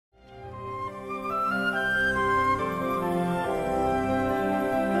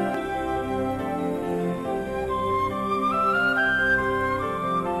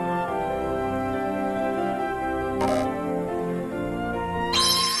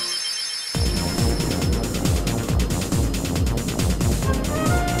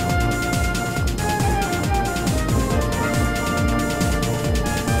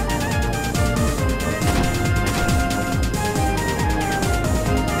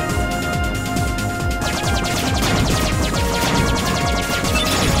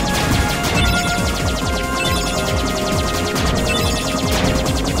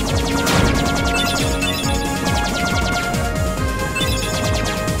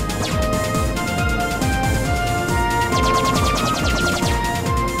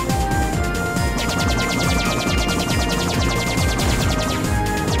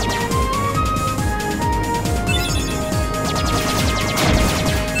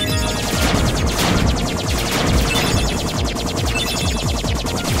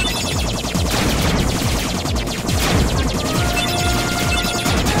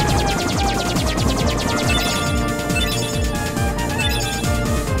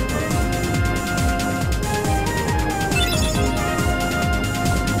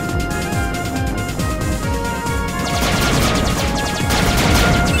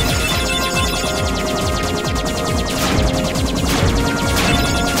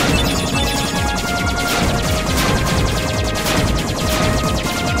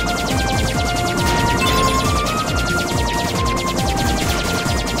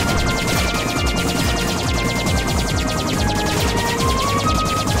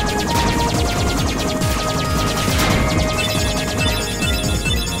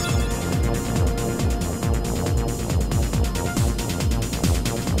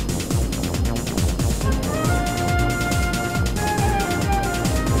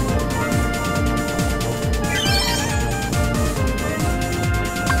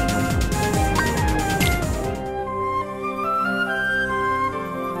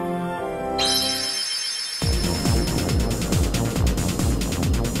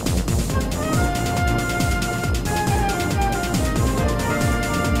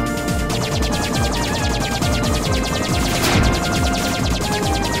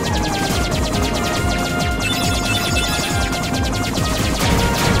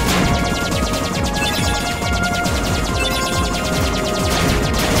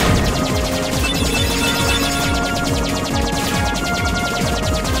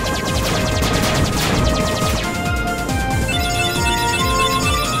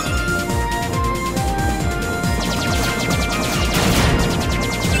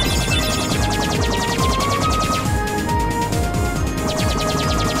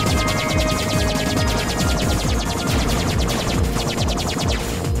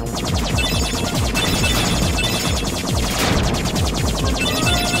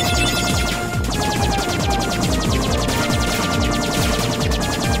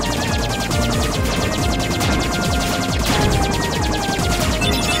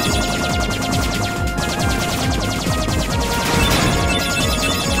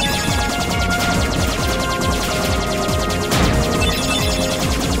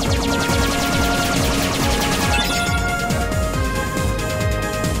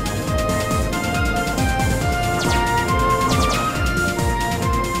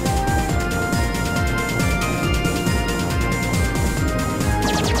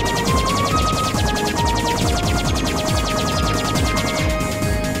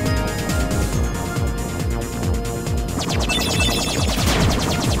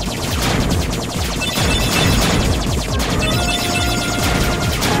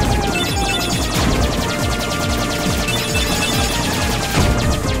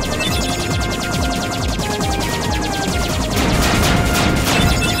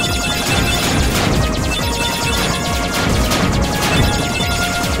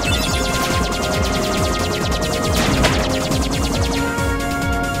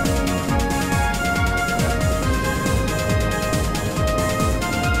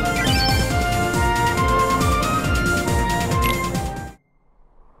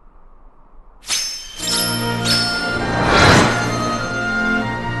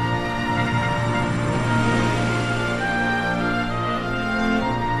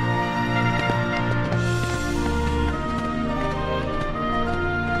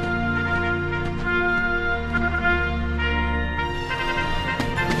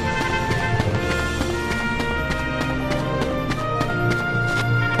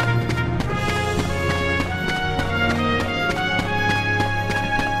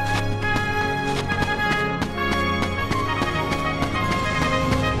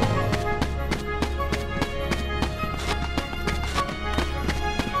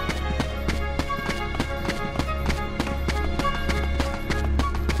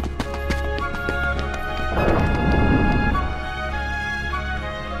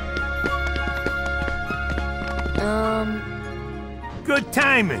Good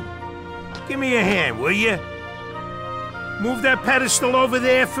timing. Give me a hand, will you? Move that pedestal over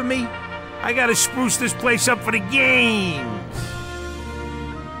there for me. I gotta spruce this place up for the games.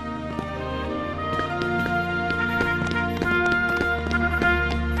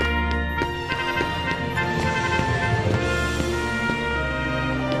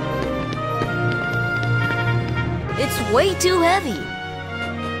 It's way too heavy.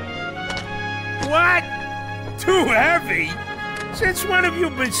 What? Too heavy? Since when have you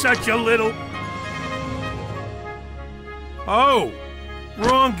been such a little... Oh,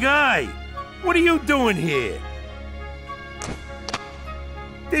 wrong guy. What are you doing here?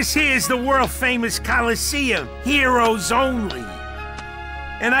 This here's the world-famous Coliseum, heroes only.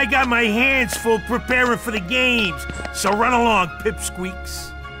 And I got my hands full preparing for the games, so run along, pipsqueaks.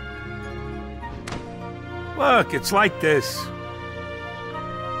 Look, it's like this.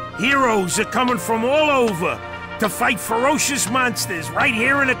 Heroes are coming from all over to fight ferocious monsters right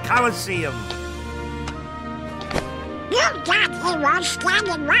here in the Coliseum. You've got heroes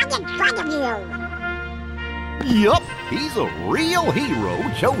standing right in front of you. Yup, he's a real hero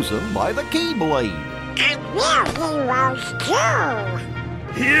chosen by the Keyblade. And we're heroes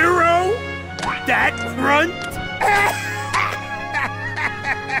too. Hero? That grunt?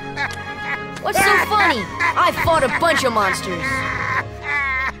 What's so funny? I fought a bunch of monsters.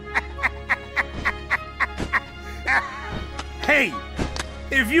 Hey,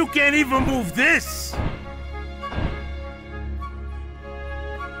 if you can't even move this,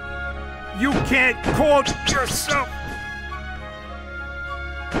 you can't call yourself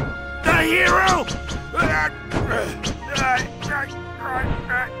the hero!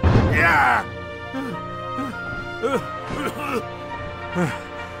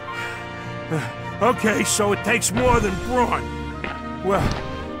 Okay, so it takes more than brawn. Well,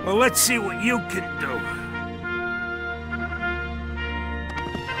 let's see what you can do.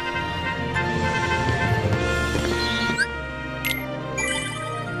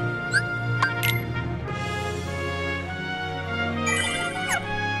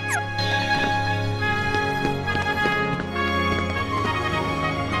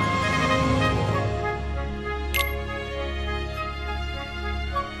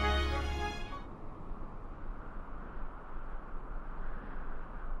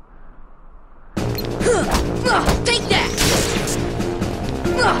 Take that!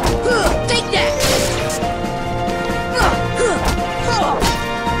 Take that! Ha!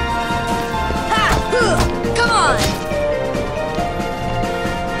 Come on!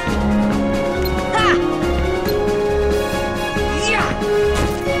 Ha! Yeah!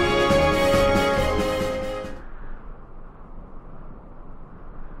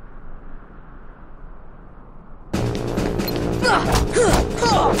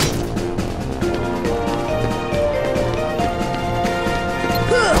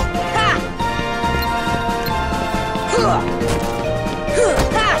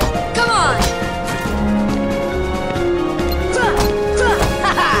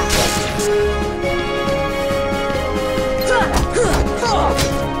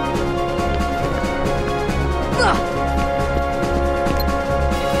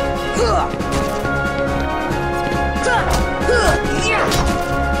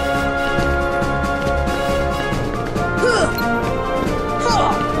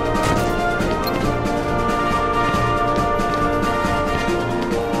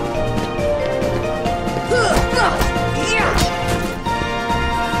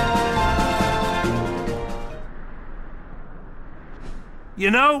 You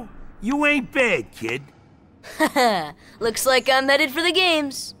know, you ain't bad, kid. Looks like I'm headed for the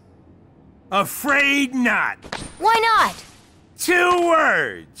games. Afraid not. Why not? 2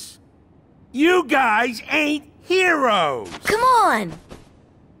 words. You guys ain't heroes. Come on!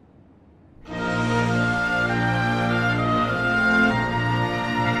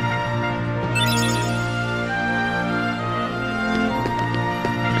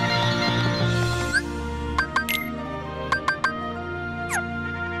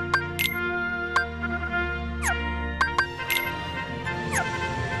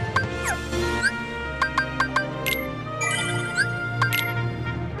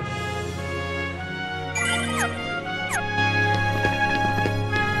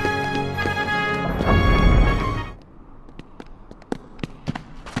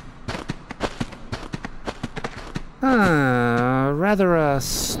 Rather a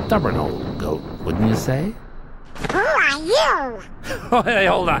stubborn old goat, wouldn't you say? Who are you? Oh, hey,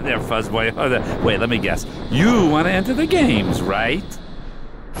 hold on there, Fuzzboy. Wait, let me guess. You want to enter the games, right?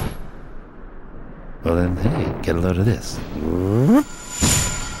 Well then, hey, get a load of this.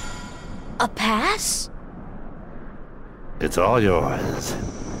 A pass? It's all yours.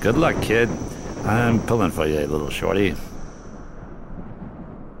 Good luck, kid. I'm pulling for you, little shorty.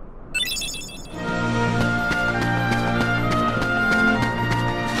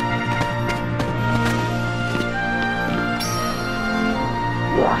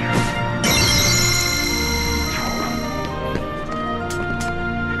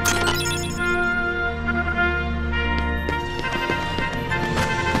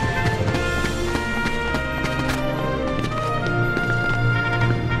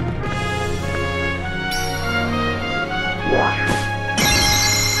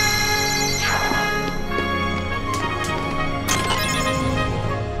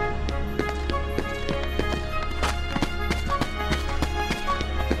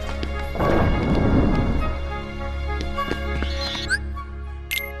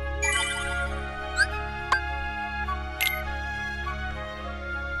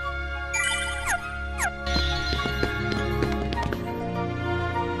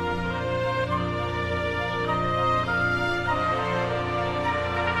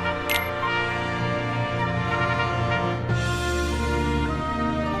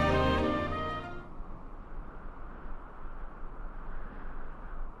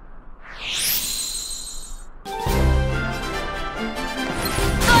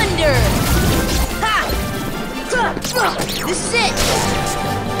 This is it!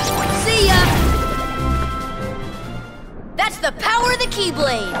 See ya! That's the power of the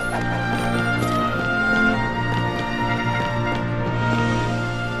Keyblade!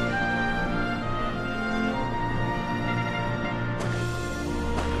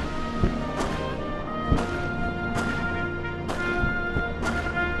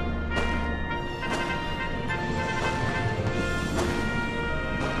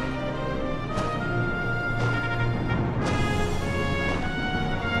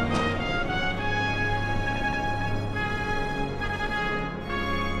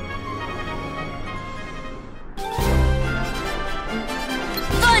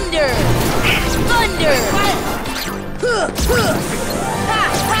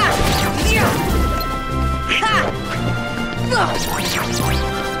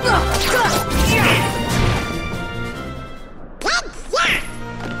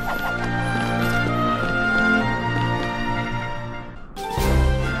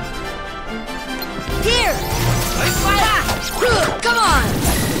 Here! Come on!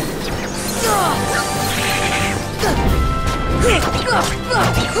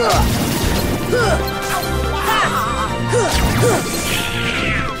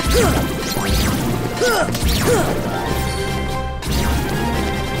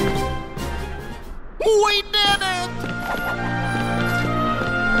 We did it!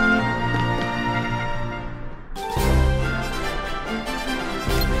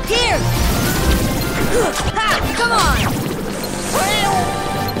 Here! Come on!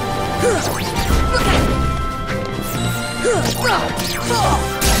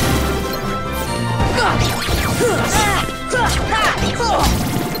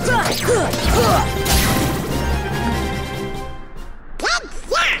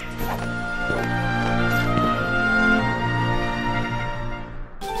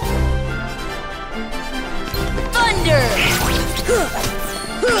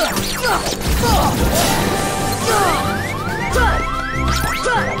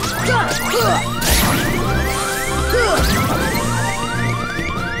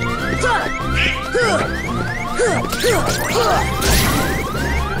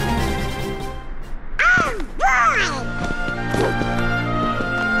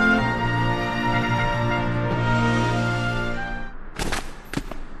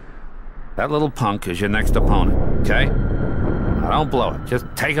 That little punk is your next opponent, okay? Now don't blow it. Just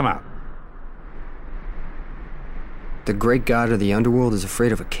take him out. The great god of the underworld is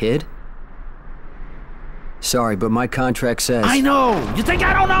afraid of a kid? Sorry, but my contract says... I know! You think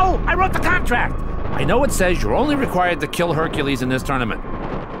I don't know? I wrote the contract! I know it says you're only required to kill Hercules in this tournament.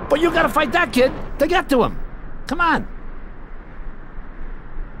 But you gotta fight that kid to get to him. Come on.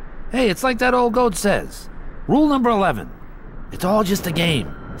 Hey, it's like that old goat says. Rule number 11. It's all just a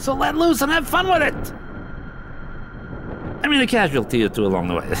game. So let loose and have fun with it. I mean, a casualty or two along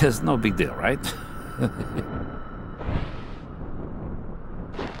the way. It's no big deal, right?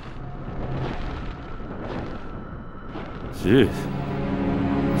 Jeez.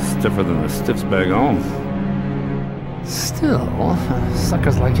 Stiffer than the stiffs back home. Still,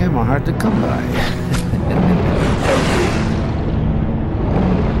 suckers like him are hard to come by.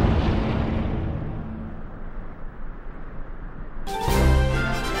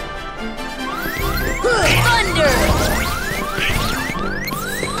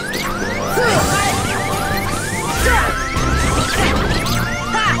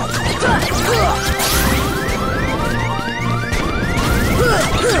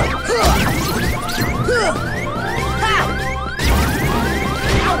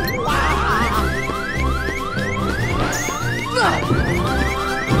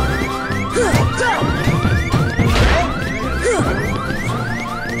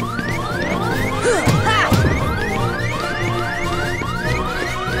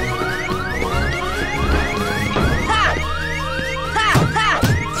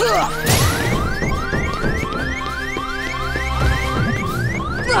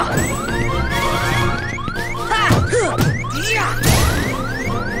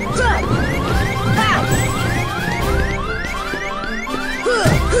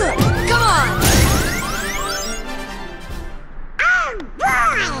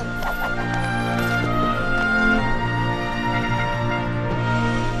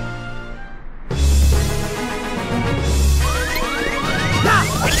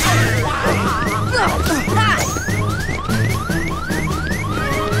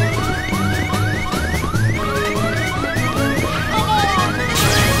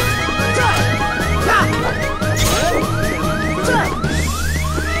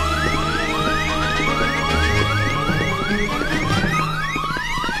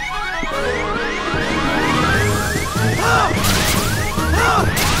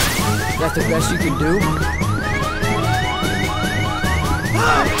 That's the best you can do?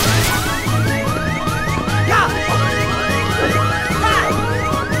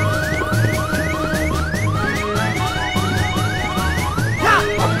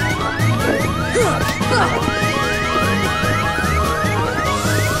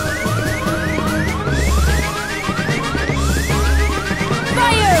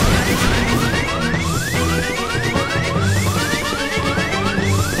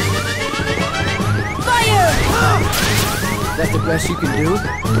 That's the best you can do?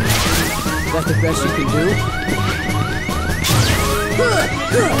 That's the best you can do?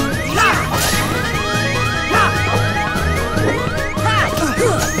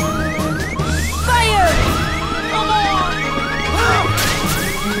 Fire! Come on!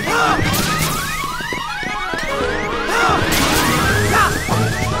 Come on!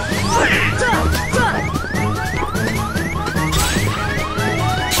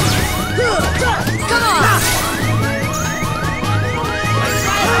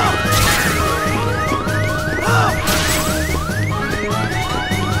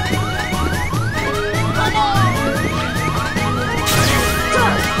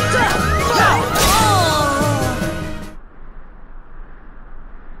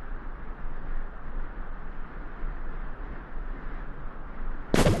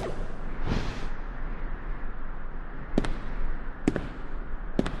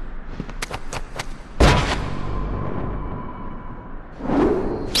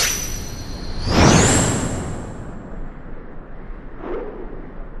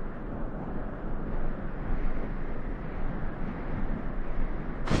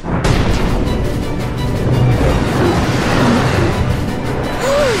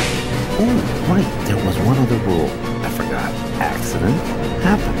 Right, there was one other rule. I forgot. Accident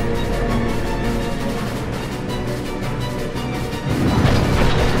happened.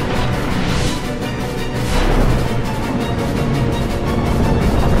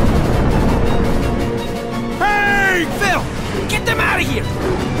 Hey! Phil! Get them out of here!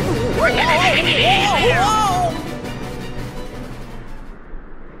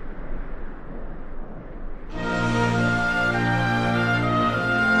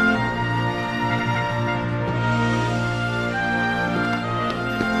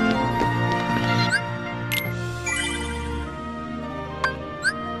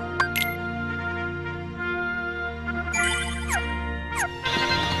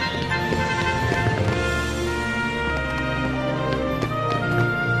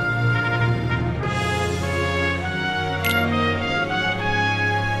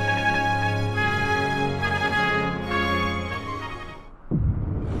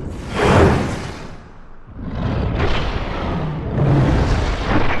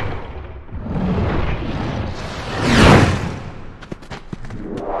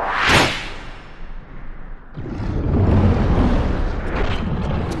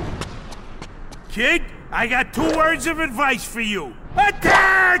 Kid, I got 2 words of advice for you.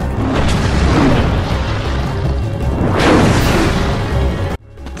 Attack!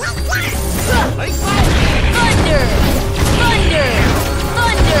 Thunder! Thunder!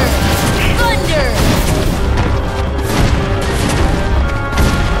 Thunder! Thunder!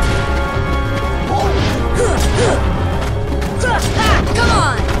 Come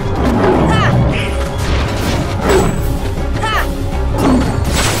on!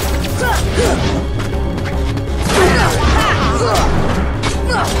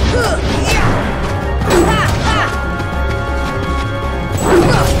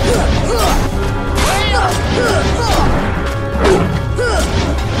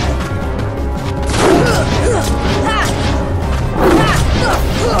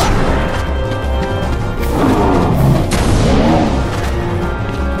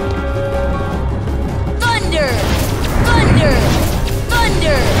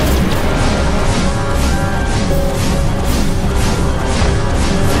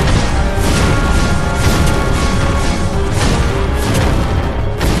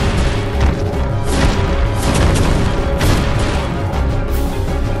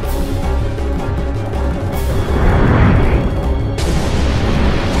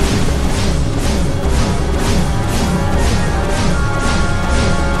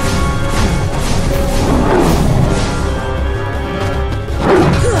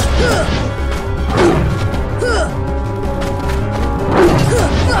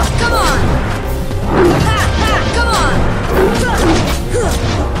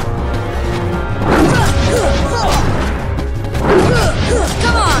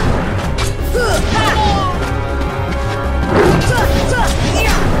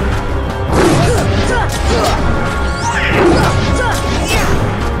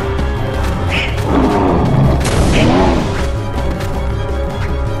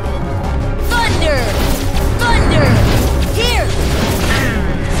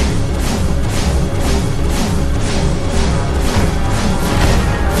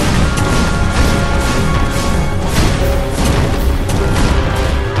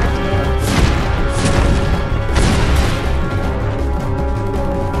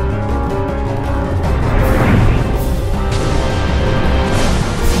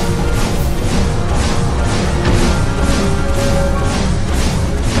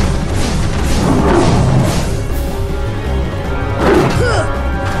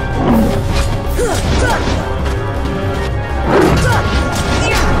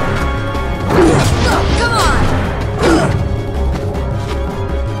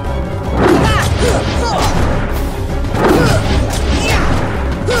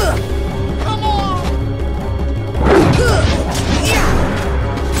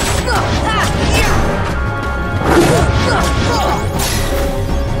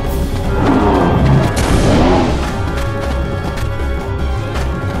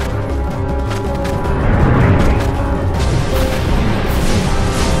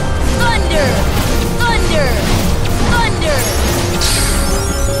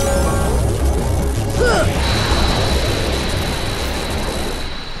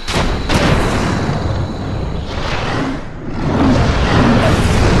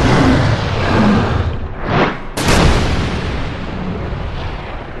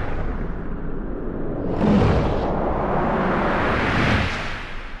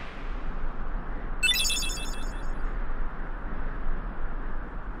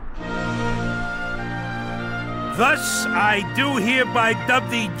 Thus, I do hereby dub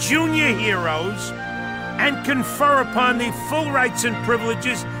thee junior heroes and confer upon thee full rights and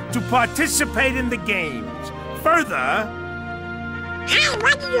privileges to participate in the games. Further... Hey,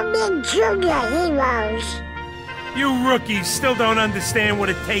 what do you mean, junior heroes? You rookies still don't understand what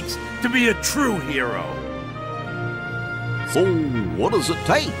it takes to be a true hero. So, what does it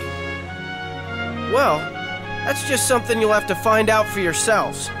take? Well, that's just something you'll have to find out for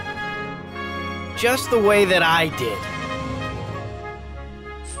yourselves. Just the way that I did.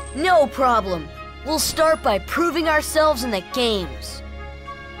 No problem. We'll start by proving ourselves in the games.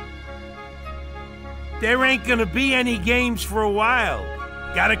 There ain't gonna be any games for a while.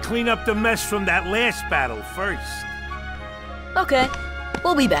 Gotta clean up the mess from that last battle first. Okay,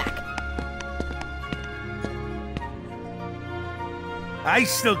 we'll be back. I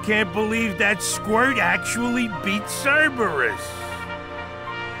still can't believe that Squirt actually beat Cerberus.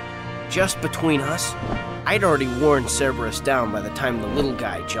 Just between us, I'd already worn Cerberus down by the time the little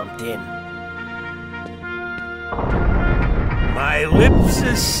guy jumped in. My lips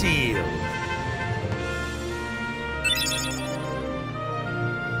are sealed.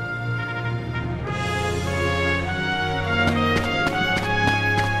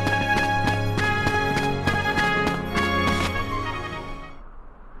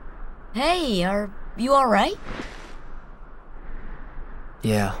 Hey, are you alright?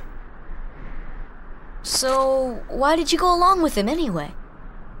 Yeah. So, why did you go along with him anyway?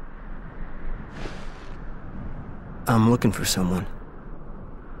 I'm looking for someone.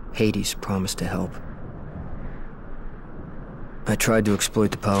 Hades promised to help. I tried to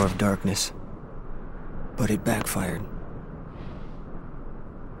exploit the power of darkness, but it backfired.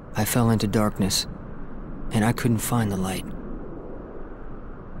 I fell into darkness, and I couldn't find the light.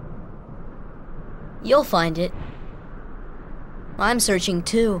 You'll find it. I'm searching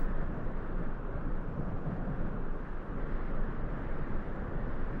too.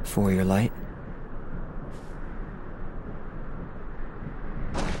 For your light?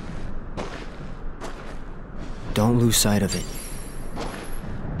 Don't lose sight of it.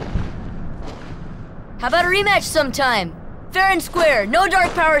 How about a rematch sometime? Fair and square, no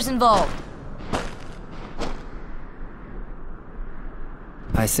dark powers involved.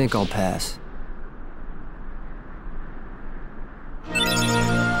 I think I'll pass.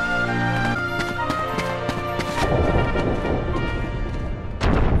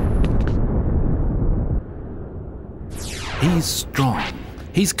 He's strong.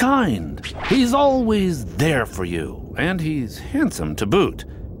 He's kind. He's always there for you. And he's handsome to boot.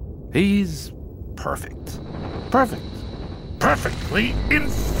 He's perfect. Perfect. Perfectly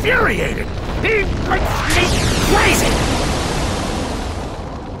infuriating. He makes me crazy!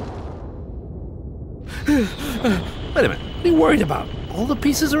 Wait a minute. What are you worried about? All the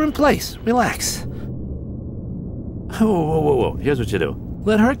pieces are in place. Relax. Whoa. Here's what you do.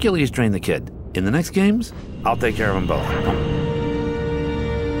 Let Hercules train the kid. In the next games, I'll take care of them both.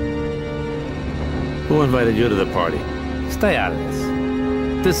 Who invited you to the party? Stay out of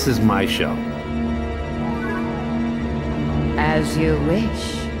this. This is my show. As you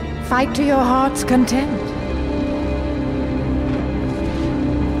wish. Fight to your heart's content.